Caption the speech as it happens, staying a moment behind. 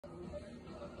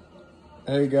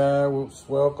Hey guys,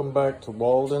 welcome back to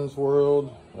Walden's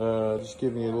World. Just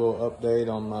giving you a little update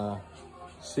on my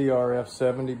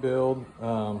crf70 build.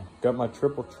 Got my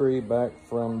triple tree back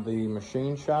from the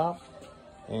machine shop,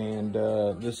 and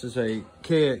this is a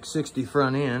Kx60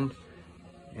 front end.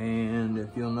 And if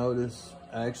you'll notice,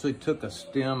 I actually took a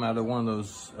stem out of one of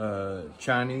those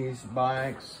Chinese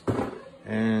bikes,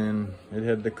 and it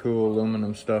had the cool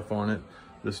aluminum stuff on it.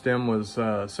 The stem was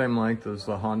same length as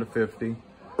the Honda 50.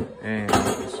 And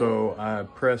so I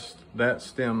pressed that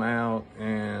stem out,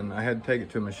 and I had to take it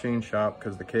to a machine shop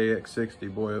because the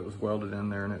Kx60, boy, it was welded in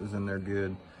there and it was in there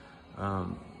good.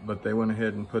 But they went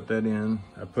ahead and put that in.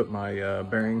 I put my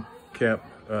bearing cap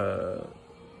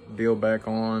deal back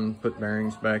on, put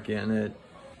bearings back in it,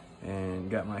 and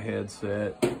got my head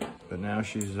set. But now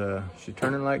she's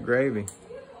turning like gravy,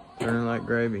 turning like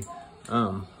gravy.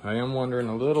 I am wondering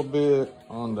a little bit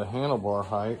on the handlebar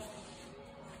height.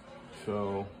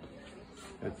 So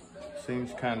it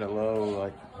seems kind of low,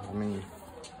 like, I mean,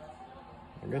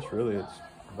 I guess really it's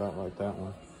about like that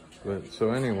one. But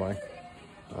so anyway,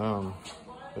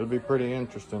 it'll be pretty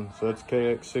interesting. So it's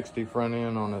Kx60 front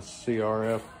end on a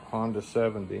CRF Honda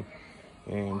 70,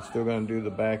 and still gonna do the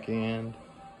back end.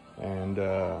 And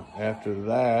after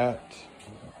that,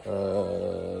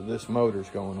 this motor's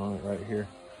going on it right here.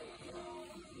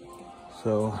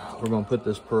 So we're gonna put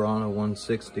this Pirinaha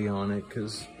 160 on it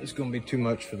because it's gonna be too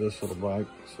much for this little bike.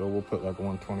 So we'll put like a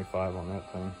 125 on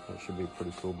that thing. That should be a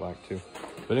pretty cool bike too.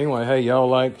 But anyway, hey, y'all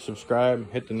like,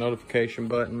 subscribe, hit the notification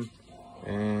button,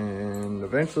 and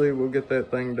eventually we'll get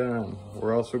that thing done.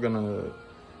 We're also gonna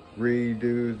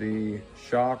redo the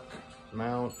shock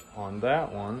mount on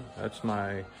that one. That's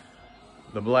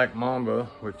the Black Mamba,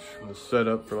 which was set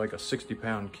up for like a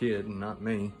 60-pound kid and not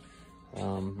me.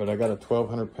 But I got a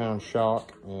 1,200-pound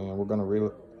shock, and we're gonna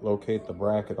relocate the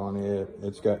bracket on it.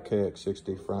 It's got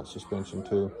Kx60 front suspension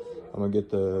too. I'm gonna get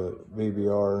the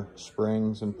VBR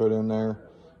springs and put in there,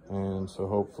 and so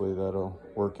hopefully that'll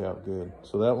work out good.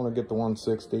 So that one will get the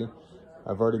 160.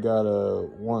 I've already got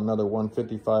another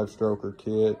 155 stroker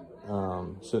kit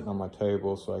sitting on my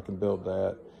table, so I can build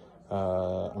that.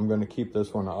 I'm gonna keep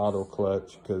this one an auto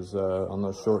clutch because on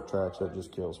those short tracks that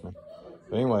just kills me.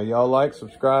 But anyway, y'all like,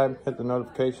 subscribe, hit the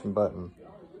notification button,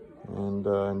 and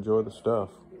enjoy the stuff.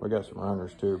 We got some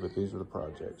runners too, but these are the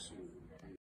projects.